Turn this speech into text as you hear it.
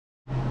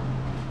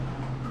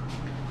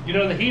You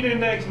know, the heat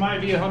index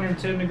might be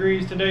 110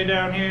 degrees today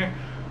down here,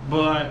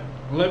 but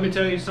let me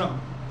tell you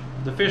something.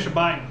 The fish are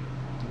biting.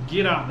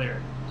 Get out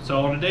there.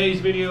 So on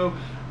today's video,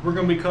 we're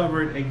going to be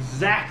covering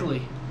exactly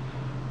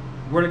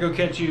where to go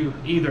catch you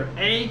either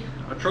A,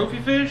 a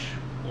trophy fish,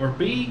 or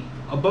B,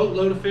 a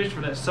boatload of fish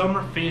for that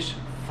summer fish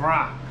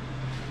fry.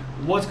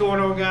 What's going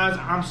on, guys?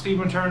 I'm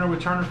Stephen Turner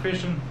with Turner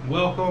Fishing.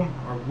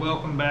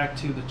 Welcome back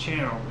to the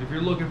channel. If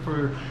you're looking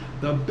for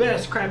the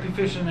best crappie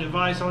fishing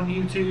advice on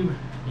YouTube,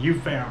 you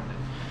found it.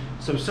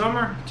 So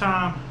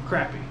summertime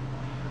crappie.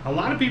 A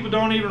lot of people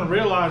don't even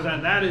realize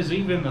that that is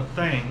even a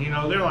thing. You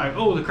know, they're like,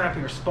 oh, the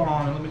crappie are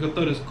spawning. Let me go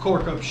throw this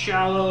cork up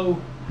shallow.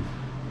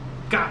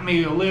 Got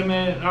me a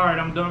limit. All right,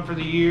 I'm done for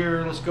the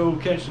year. Let's go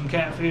catch some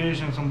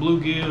catfish and some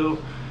bluegill.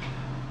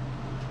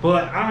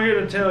 But I'm here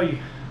to tell you,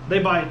 they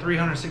bite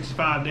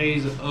 365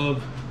 days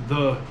of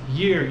the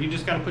year. You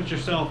just got to put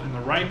yourself in the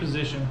right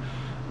position,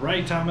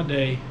 right time of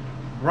day,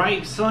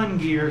 right sun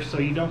gear so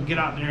you don't get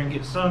out there and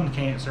get sun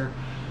cancer,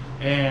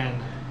 and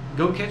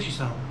go catch you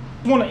some.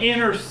 I want to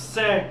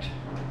intersect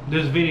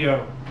this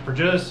video for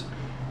just,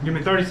 give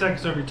me 30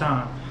 seconds of your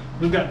time.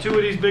 We've got 2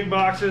 of these big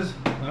boxes.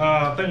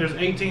 I think there's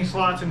 18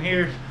 slots in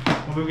here.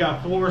 And we've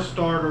got 4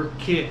 starter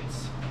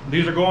kits.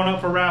 These are going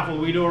up for raffle.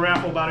 We do a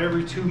raffle about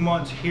every 2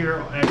 months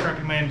here at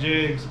Crappie Man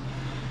Jigs.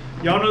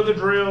 Y'all know the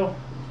drill.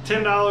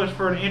 $10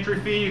 for an entry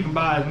fee. You can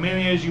buy as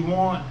many as you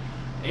want.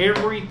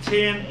 Every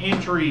 10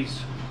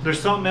 entries,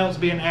 there's something else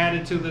being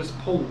added to this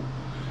pool.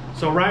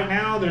 So right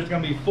now, there's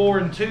going to be 4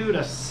 and 2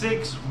 to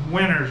 6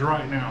 winners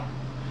right now.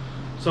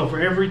 So for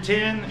every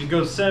 10, it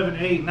goes 7,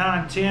 8,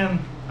 9, 10.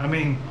 I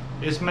mean,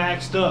 it's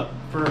maxed up.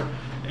 For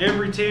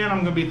every 10,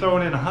 I'm going to be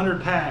throwing in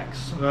 100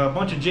 packs, a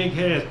bunch of jig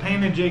heads,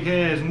 painted jig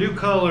heads, new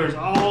colors,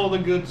 all the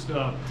good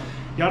stuff.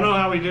 Y'all know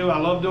how we do. I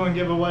love doing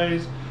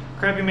giveaways.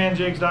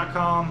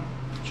 CrappieManJigs.com.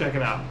 Check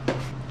it out.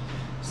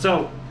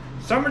 So,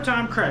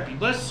 summertime crappie.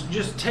 Let's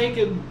just take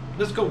it.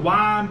 Let's go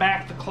wind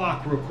back the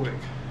clock real quick.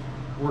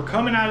 We're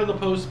coming out of the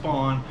post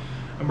spawn,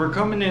 and we're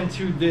coming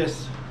into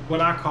this,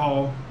 what I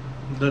call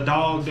the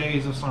dog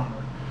days of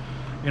summer.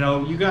 You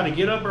know, you got to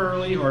get up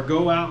early or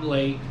go out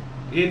late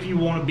if you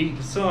want to beat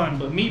the sun.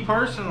 But me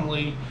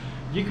personally,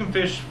 you can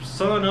fish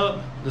sun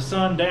up the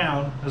sun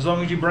down as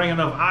long as you bring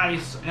enough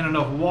ice and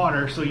enough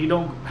water so you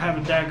don't have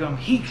a daggum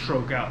heat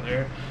stroke out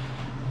there.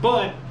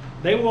 But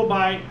they will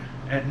bite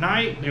at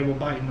night, they will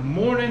bite in the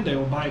morning, they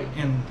will bite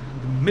in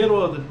the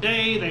middle of the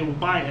day, they will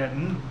bite at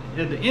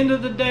the end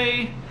of the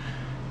day.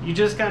 You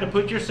just got to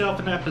put yourself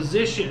in that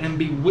position and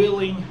be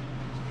willing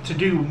to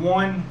do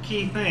one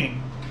key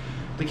thing.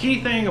 The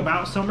key thing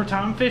about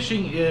summertime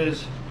fishing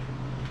is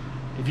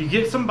if you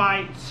get some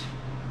bites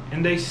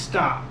and they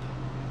stop,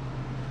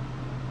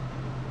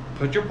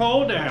 put your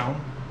pole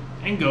down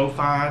and go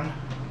find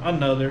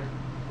another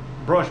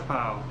brush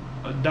pile,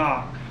 a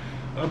dock,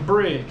 a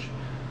bridge,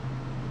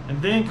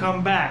 and then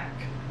come back.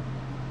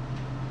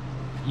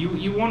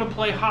 You want to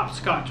play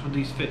hopscotch with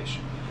these fish.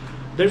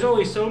 There's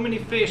only so many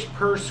fish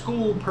per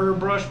school, per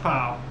brush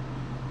pile,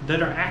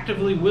 that are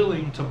actively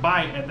willing to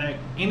bite at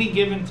any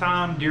given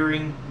time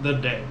during the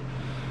day.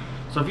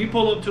 So if you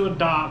pull up to a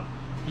dock,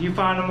 you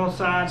find them on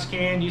side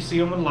scan, you see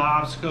them with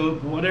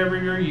Livescope, whatever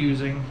you're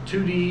using,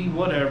 2D,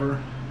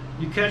 whatever,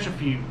 you catch a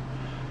few.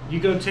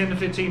 You go 10 to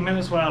 15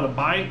 minutes without a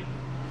bite,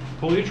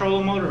 pull your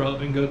trolling motor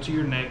up and go to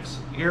your next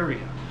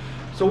area.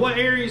 So what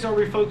areas are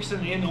we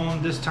focusing in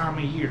on this time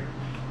of year?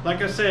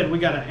 Like I said, we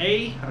got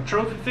a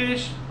trophy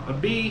fish, a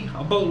B,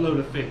 a boatload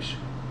of fish.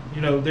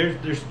 You know,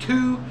 there's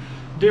 2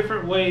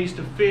 different ways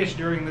to fish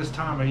during this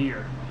time of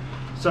year.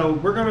 So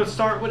we're going to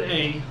start with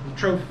A, the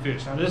trophy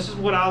fish. Now this is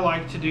what I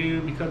like to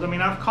do because, I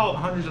mean, I've caught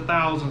hundreds of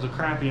thousands of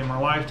crappie in my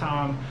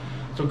lifetime.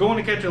 So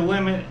going to catch a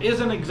limit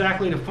isn't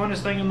exactly the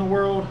funnest thing in the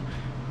world,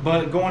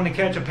 but going to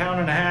catch a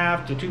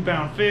 1.5 to 2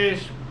 pound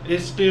fish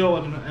is still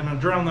an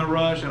adrenaline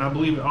rush, and I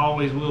believe it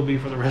always will be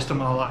for the rest of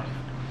my life.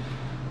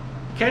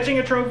 Catching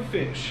a trophy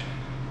fish.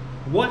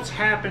 What's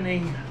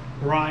happening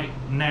right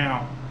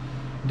now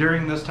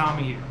during this time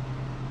of year?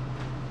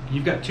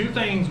 You've got 2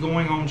 things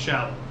going on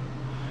shallow.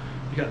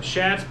 You got the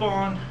shad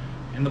spawn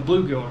and the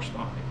bluegill are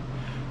spawning.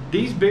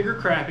 These bigger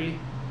crappie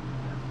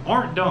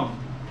aren't dumb.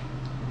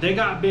 They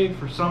got big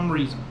for some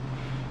reason.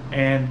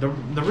 And the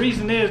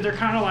reason is they're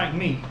kind of like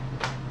me.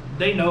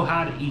 They know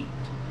how to eat.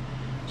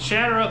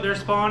 Shad are up there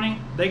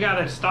spawning. They got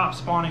to stop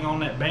spawning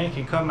on that bank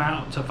and come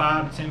out to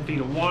 5 to 10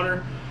 feet of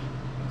water.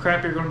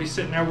 Crappie are going to be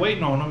sitting there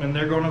waiting on them, and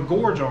they're going to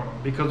gorge on them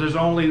because there's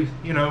only,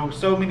 you know,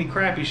 so many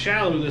crappie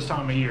shallow this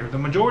time of year. The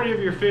majority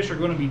of your fish are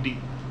going to be deep.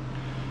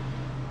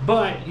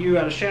 But you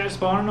got a shad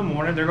spawn in the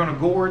morning, they're going to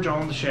gorge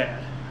on the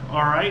shad.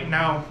 Alright,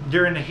 now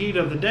during the heat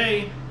of the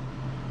day,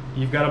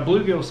 you've got a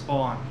bluegill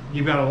spawn.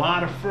 You've got a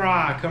lot of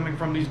fry coming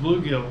from these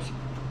bluegills.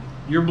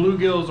 Your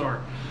bluegills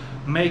are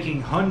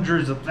making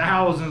hundreds of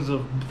thousands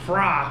of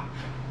fry.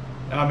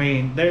 I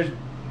mean, there's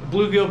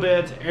bluegill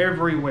beds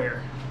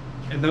everywhere.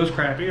 And those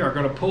crappie are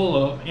going to pull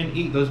up and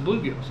eat those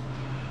bluegills.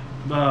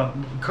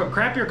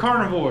 Crappie are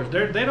carnivores.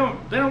 They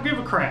don't give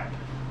a crap.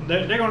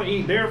 They're going to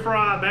eat their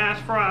fry,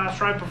 bass fry,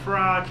 striper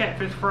fry,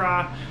 catfish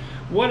fry,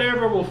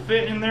 whatever will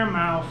fit in their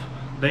mouth,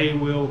 they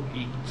will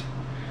eat.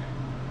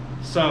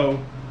 So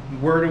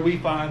where do we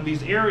find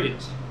these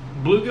areas?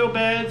 Bluegill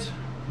beds,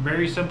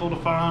 very simple to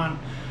find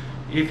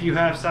if you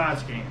have side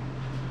scan.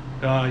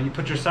 You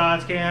put your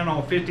side scan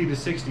on 50 to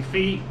 60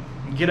 feet,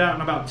 get out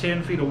in about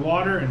 10 feet of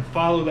water and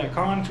follow that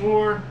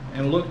contour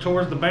and look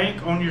towards the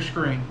bank on your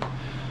screen.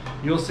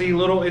 You'll see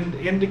little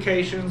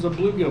indications of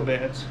bluegill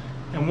beds.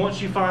 And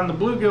once you find the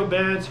bluegill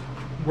beds,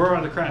 where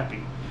are the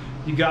crappie?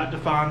 You got to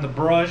find the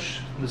brush,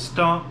 the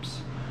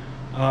stumps,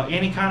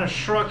 any kind of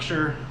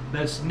structure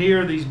that's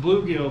near these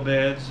bluegill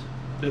beds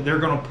that they're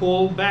going to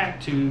pull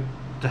back to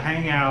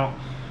hang out,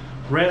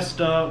 rest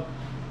up,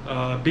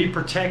 be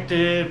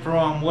protected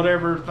from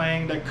whatever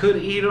thing that could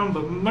eat them.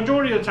 But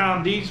majority of the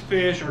time these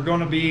fish are going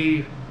to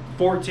be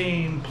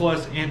 14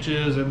 plus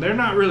inches and they're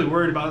not really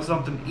worried about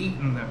something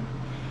eating them.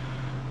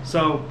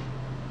 So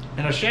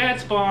in a shad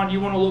spawn, you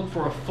want to look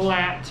for a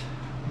flat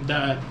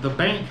that the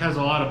bank has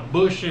a lot of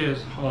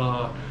bushes,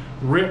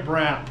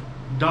 riprap,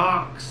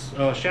 docks,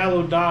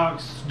 shallow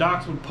docks,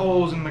 docks with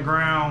poles in the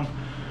ground.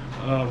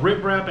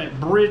 Riprap at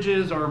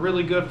bridges are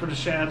really good for the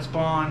shad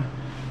spawn.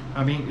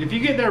 I mean, if you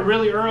get there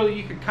really early,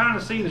 you can kind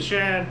of see the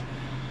shad.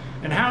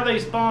 And how they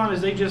spawn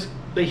is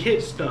they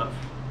hit stuff,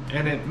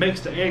 and it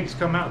makes the eggs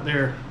come out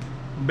their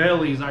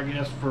bellies, I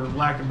guess, for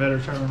lack of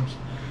better terms.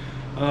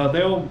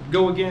 They'll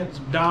go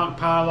against dock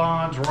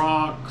pylons,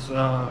 rocks,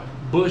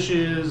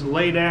 bushes,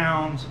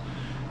 laydowns,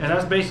 and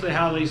that's basically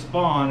how they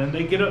spawn. And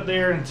they get up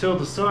there until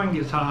the sun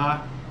gets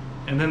high,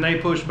 and then they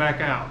push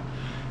back out.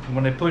 And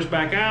when they push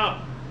back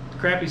out, the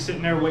crappie's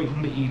sitting there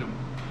waiting to eat them.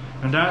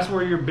 And that's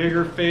where your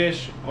bigger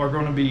fish are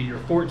going to be, your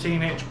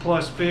 14-inch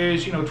plus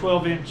fish,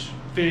 12-inch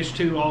fish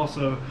too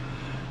also.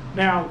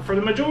 Now, for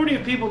the majority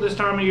of people this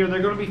time of year,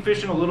 they're going to be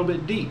fishing a little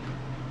bit deep.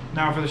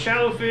 Now, for the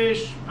shallow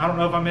fish, I don't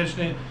know if I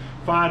mentioned it,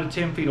 5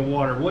 to 10 feet of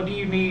water. What do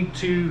you need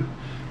to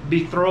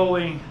be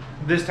throwing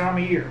this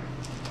time of year?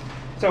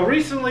 So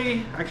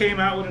recently, I came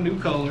out with a new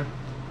color,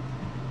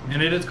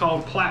 and it is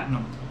called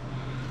Platinum.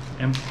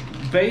 And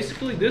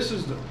basically, this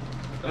is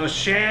a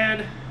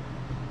shad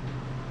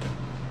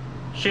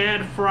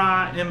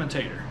fry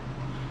imitator,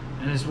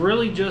 and it's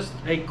really just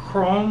a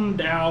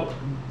chromed out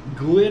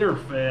glitter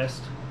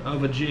fest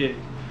of a jig.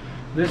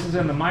 This is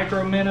in the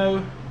micro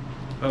minnow,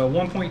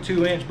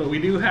 1.2 inch, but we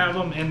do have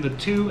them in the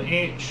 2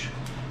 inch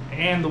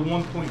and the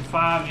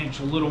 1.5 inch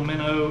little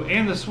minnow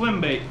and the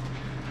swim bait.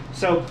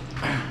 So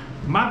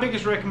my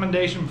biggest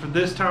recommendation for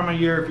this time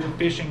of year, if you're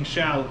fishing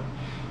shallow,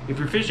 if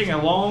you're fishing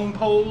a long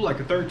pole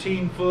like a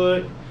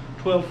 13-foot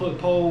 12-foot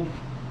pole,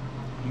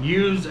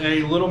 use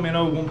a little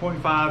minnow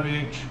 1.5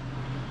 inch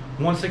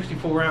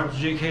 164 ounce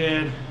jig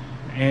head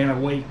and a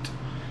weight,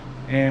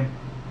 and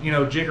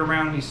jig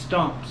around these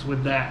stumps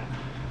with that.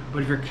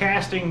 But if you're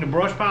casting the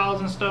brush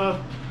piles and stuff,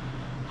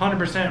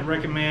 100%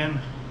 recommend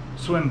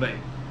swim bait,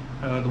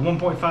 the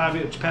 1.5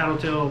 inch paddle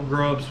tail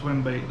grub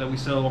swim bait that we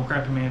sell on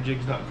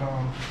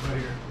crappiemanjigs.com right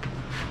here.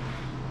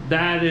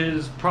 That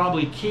is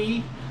probably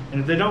key.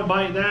 And if they don't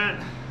bite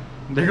that,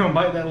 they're gonna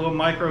bite that little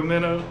micro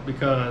minnow,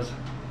 because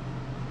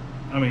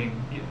I mean,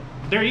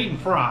 they're eating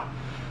fry.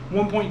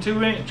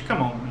 1.2 inch,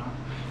 come on now.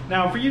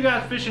 Now for you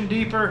guys fishing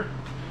deeper,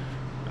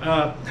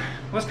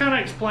 let's kind of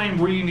explain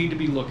where you need to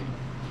be looking.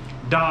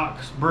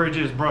 Docks,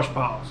 bridges, brush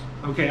piles.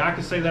 Okay, I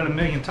could say that a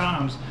million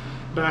times,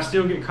 but I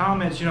still get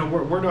comments,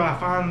 where do I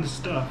find this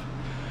stuff?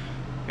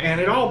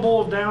 And it all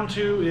boils down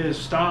to is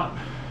stop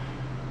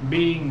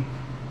being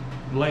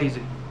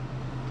lazy.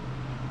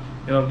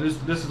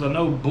 This is a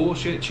no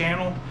bullshit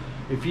channel.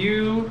 If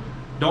you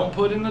don't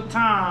put in the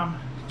time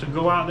to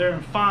go out there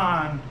and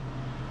find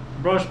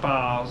brush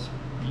piles,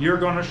 you're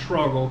gonna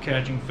struggle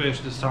catching fish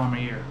this time of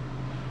year.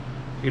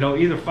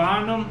 Either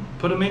find them,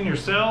 put them in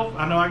yourself.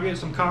 I know I get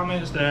some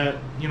comments that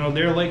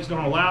their lakes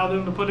don't allow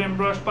them to put in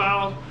brush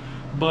piles,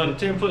 but a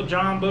 10-foot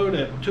John boat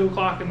at 2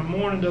 o'clock in the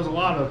morning does a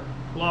lot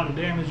of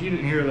damage. You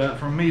didn't hear that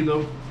from me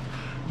though.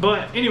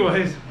 But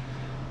anyways,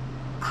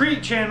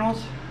 creek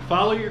channels,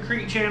 follow your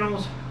creek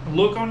channels.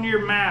 Look on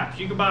your maps.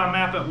 You can buy a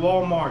map at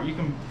Walmart. You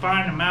can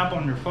find a map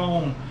on your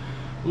phone.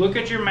 Look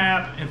at your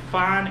map and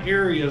find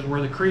areas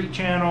where the creek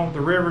channel, the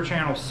river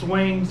channel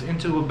swings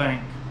into a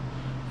bank.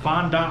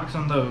 Find docks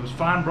on those.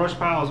 Find brush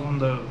piles on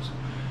those.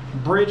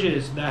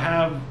 Bridges that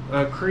have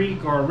a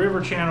creek or a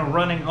river channel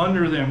running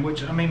under them,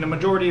 which, I mean, the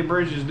majority of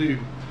bridges do.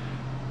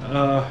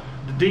 The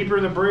deeper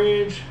the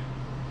bridge,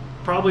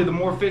 probably the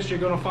more fish you're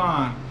going to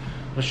find.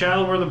 The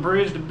shallower the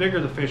bridge, the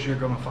bigger the fish you're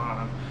going to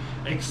find,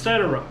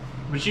 etc.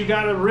 But you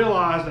got to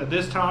realize that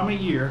this time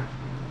of year,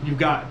 you've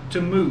got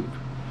to move.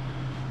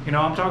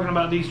 I'm talking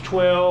about these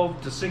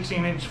 12 to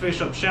 16 inch fish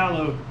up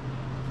shallow.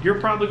 You're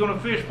probably going to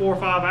fish 4 or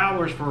 5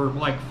 hours for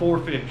like 4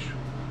 fish,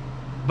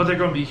 but they're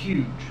going to be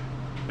huge,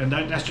 and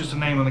that's just the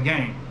name of the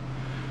game.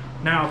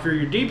 Now, for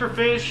your deeper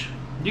fish,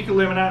 you can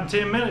limit out in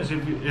 10 minutes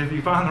if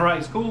you find the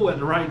right school at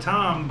the right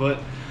time. But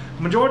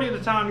majority of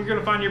the time, you're going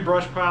to find your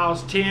brush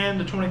piles 10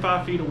 to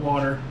 25 feet of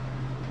water,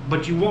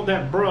 but you want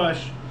that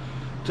brush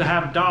to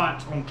have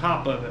dots on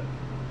top of it.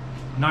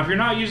 Now, if you're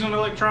not using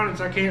electronics,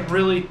 I can't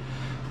really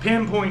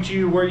pinpoint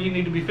you where you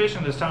need to be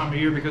fishing this time of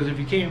year, because if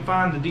you can't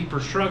find the deeper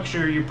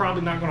structure, you're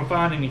probably not going to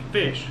find any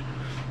fish.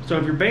 So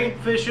if you're bait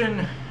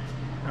fishing,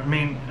 I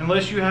mean,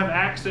 unless you have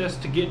access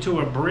to get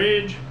to a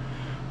bridge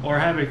or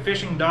have a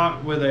fishing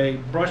dock with a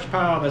brush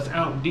pile that's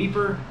out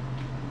deeper,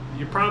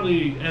 you're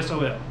probably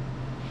SOL.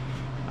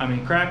 I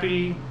mean,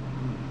 crappie,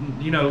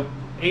 you know,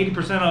 80%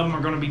 of them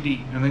are going to be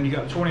deep, and then you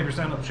got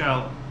 20% up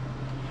shallow,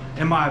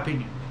 in my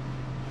opinion.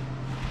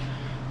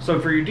 So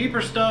for your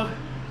deeper stuff,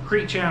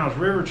 creek channels,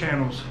 river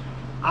channels,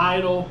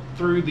 idle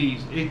through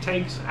these. It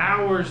takes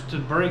hours to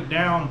break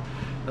down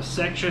the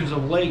sections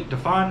of lake to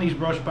find these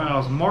brush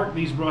piles, mark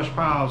these brush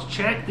piles,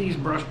 check these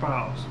brush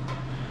piles.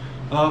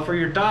 For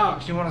your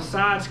docks, you want to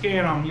side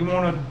scan them, you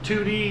want to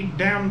 2D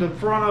down the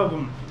front of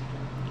them.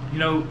 You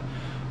know,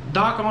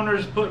 dock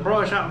owners put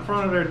brush out in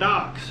front of their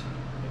docks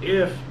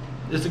if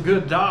it's a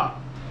good dock.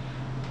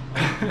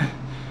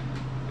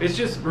 It's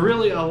just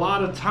really a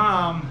lot of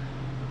time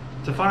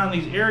to find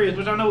these areas,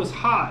 which I know is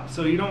hot,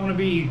 so you don't want to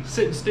be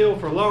sitting still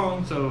for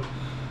long. So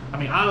I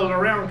mean, idling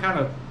around kind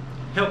of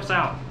helps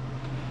out.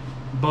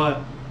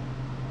 But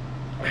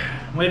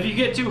if you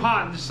get too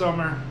hot this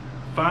summer,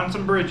 find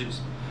some bridges.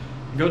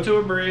 Go to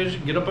a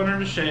bridge, get up under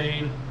the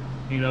shade.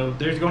 You know,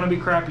 there's going to be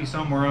crappie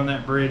somewhere on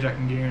that bridge, I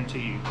can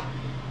guarantee you.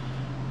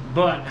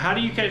 But how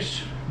do you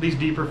catch these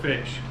deeper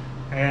fish?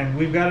 And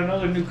we've got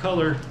another new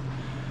color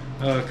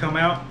come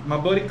out. My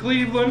buddy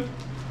Cleveland,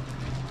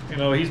 you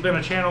know, he's been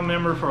a channel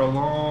member for a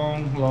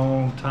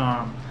long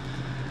time,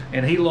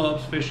 and he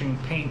loves fishing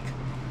pink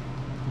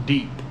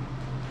deep.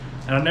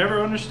 And I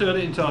never understood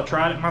it until I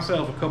tried it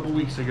myself a couple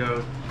weeks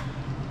ago.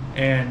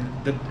 And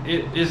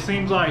it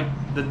seems like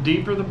the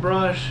deeper the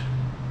brush,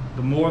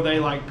 the more they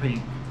like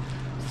pink.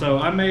 So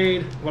I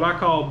made what I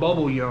call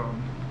bubble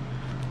young.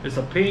 It's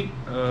a pink,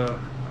 a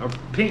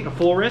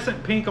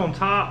fluorescent pink on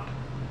top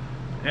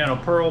and a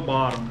pearl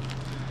bottom,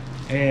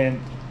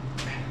 and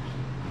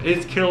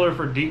it's killer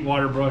for deep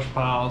water brush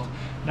piles.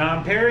 Now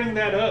I'm pairing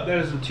that up, that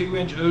is a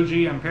 2-inch OG,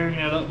 I'm pairing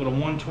that up with a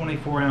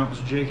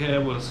 124-ounce jig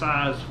head with a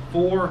size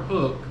 4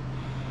 hook.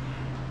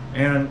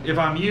 And if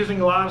I'm using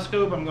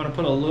Livescope, I'm going to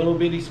put a little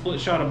bitty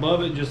split shot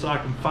above it just so I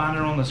can find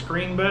it on the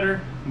screen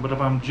better. But if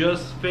I'm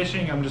just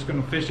fishing, I'm just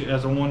going to fish it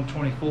as a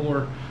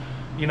 124,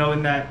 you know,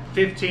 in that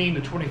 15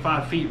 to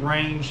 25 feet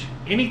range.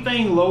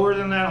 Anything lower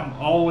than that, I'm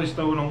always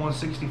throwing a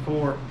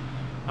 164.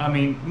 I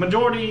mean,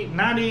 majority,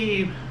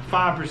 95%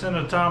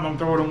 of the time, I'm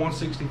throwing a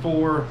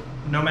 164,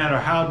 no matter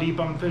how deep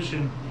I'm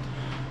fishing.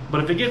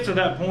 But if it gets to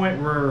that point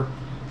where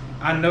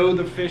I know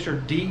the fish are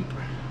deep,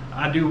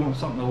 I do want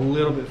something a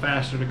little bit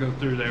faster to go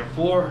through there.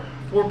 4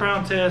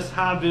 pound test,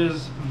 high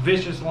vis,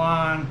 vicious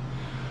line,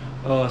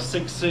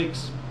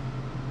 6.6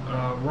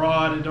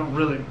 rod. It don't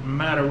really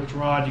matter which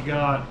rod you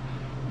got.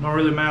 It don't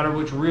really matter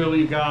which reel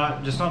you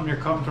got. Just something you're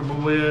comfortable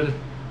with.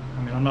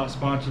 I mean, I'm not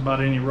sponsored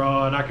by any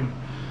rod. I can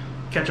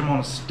catch them on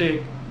a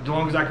stick as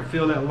long as I can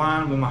feel that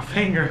line with my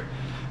finger.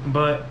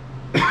 But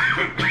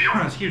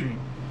excuse me.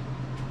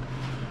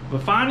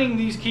 But finding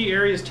these key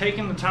areas,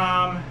 taking the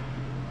time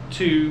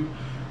to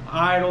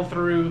idle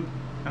through,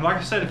 and like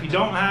I said, if you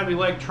don't have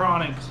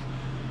electronics,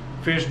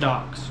 fish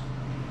docks.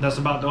 That's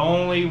about the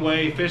only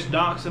way. Fish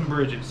docks and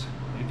bridges.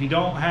 If you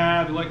don't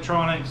have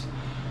electronics,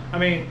 I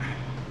mean,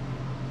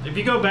 if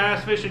you go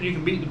bass fishing, you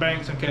can beat the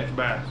banks and catch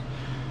bass.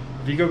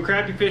 If you go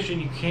crappie fishing,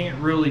 you can't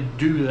really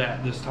do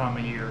that this time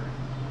of year.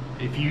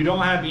 If you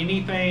don't have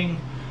anything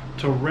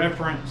to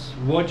reference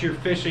what you're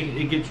fishing,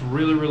 it gets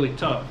really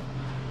tough.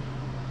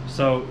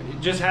 So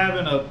just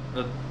having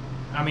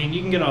I mean,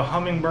 you can get a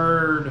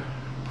Humminbird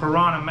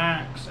Piranha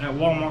Max at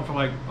Walmart for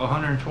like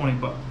 120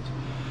 bucks,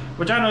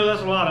 which I know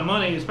that's a lot of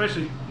money,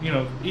 especially, you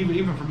know,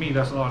 even for me,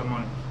 that's a lot of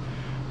money.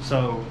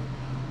 So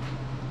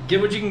get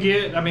what you can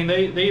get. I mean,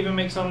 they even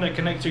make something that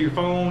connects to your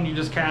phone. You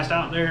just cast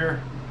out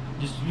there.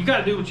 You got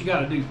to do what you got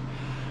to do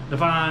to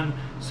find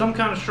some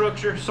kind of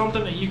structure,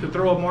 something that you could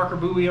throw a marker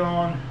buoy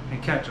on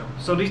and catch them.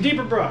 So these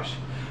deeper brush,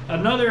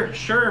 another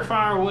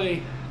surefire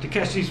way to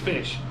catch these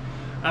fish.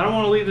 I don't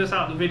want to leave this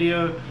out of the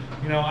video.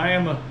 You know, I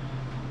am a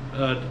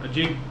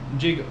jig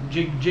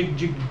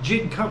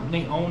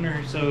company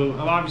owner, so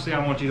obviously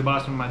I want you to buy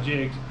some of my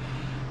jigs.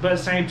 But at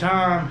the same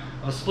time,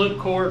 a slip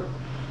court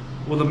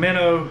with a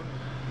minnow,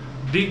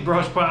 deep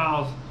brush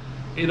piles,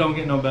 it don't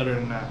get no better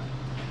than that.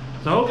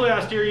 So hopefully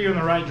I steer you in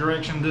the right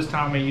direction this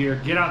time of year.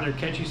 Get out there,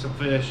 catch you some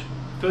fish,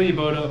 fill your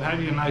boat up,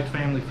 have you a nice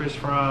family fish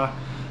fry,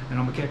 and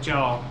I'm gonna catch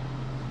y'all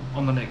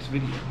on the next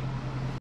video.